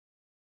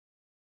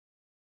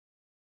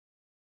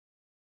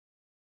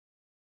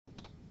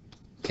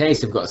Okay,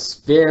 so we've got a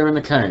sphere and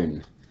a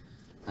cone.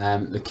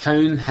 The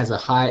cone has a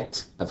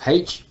height of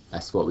h,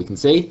 that's what we can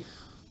see.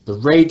 The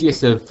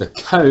radius of the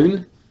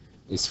cone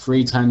is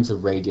 3 times the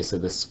radius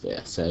of the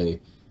sphere. So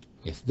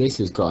if this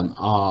has got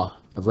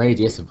a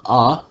radius of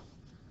r,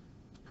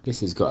 this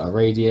has got a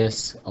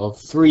radius of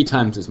 3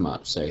 times as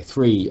much. So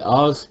 3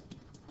 r's,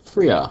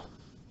 3r.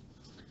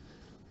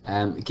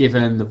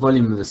 Given the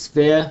volume of the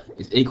sphere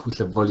is equal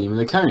to the volume of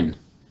the cone.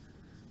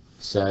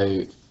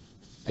 So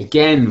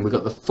again, we've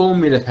got the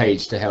formula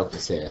page to help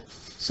us here.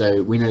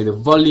 So we know the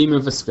volume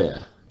of a sphere.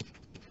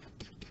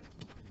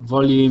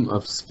 Volume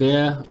of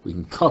sphere, we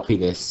can copy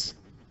this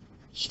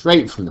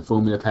straight from the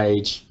formula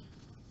page.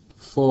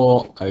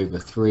 4 over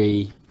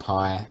 3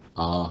 pi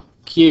r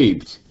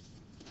cubed.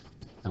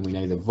 And we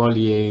know the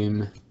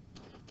volume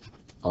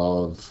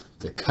of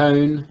the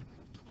cone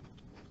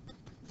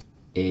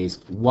is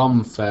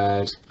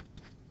 1/3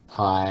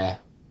 pi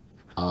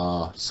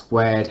r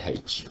squared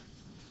h.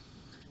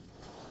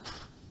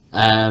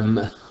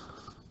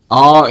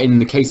 R in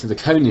the case of the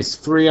cone is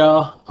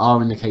 3r,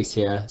 r in the case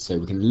here, so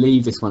we can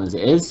leave this one as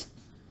it is.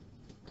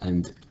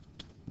 And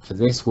for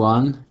this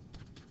one,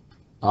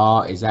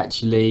 r is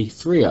actually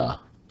 3r.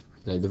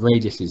 So the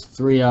radius is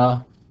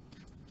 3r.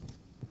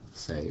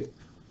 So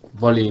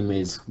volume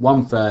is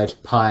 1/3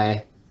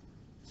 pi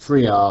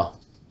 3r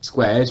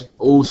squared,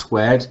 all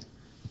squared,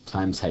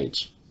 times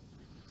h.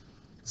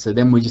 So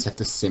then we just have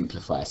to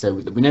simplify. So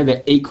we know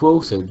they're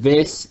equal, so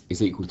this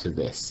is equal to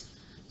this.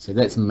 So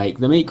let's make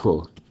them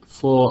equal.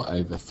 4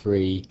 over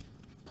 3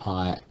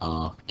 pi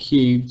r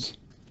cubed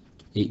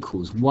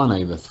equals 1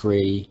 over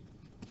 3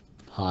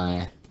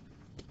 pi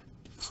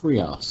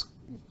 3r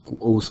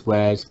all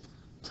squared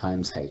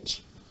times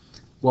h.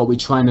 What we're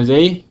trying to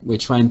do, we're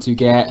trying to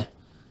get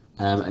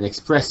an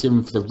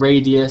expression for the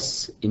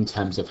radius in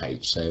terms of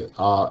h. So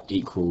r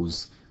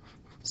equals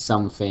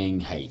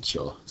something h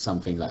or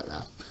something like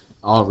that.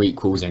 R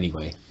equals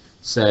anyway.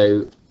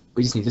 So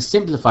we just need to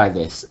simplify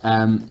this.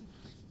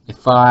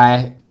 If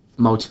I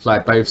multiply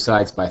both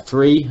sides by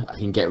 3, I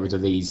can get rid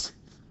of these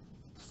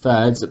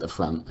thirds at the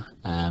front.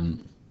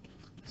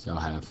 So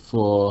I have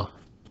 4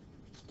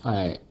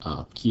 pi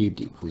r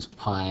cubed equals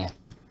pi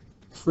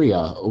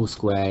 3r all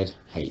squared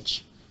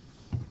h.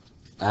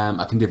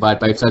 I can divide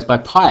both sides by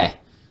pi,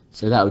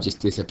 so that will just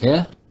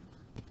disappear.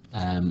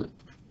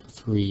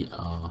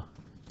 3r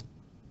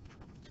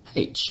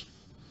h.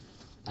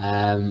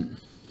 I'm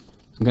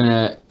going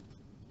to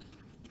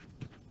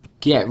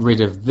get rid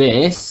of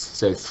this,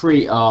 so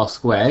 3r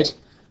squared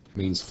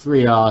means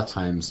 3r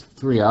times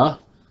 3r,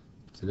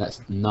 so that's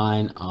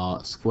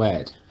 9r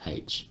squared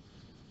h.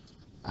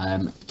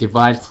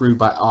 Divide through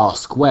by r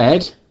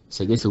squared,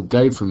 so this will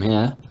go from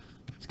here,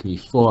 it's going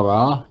to be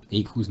 4r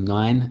equals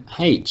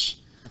 9h,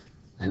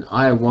 and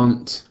I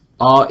want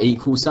r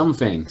equals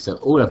something, so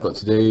all I've got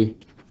to do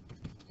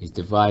is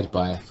divide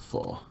by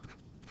 4.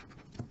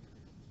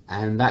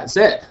 And that's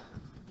it.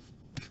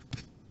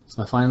 That's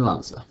my final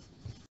answer.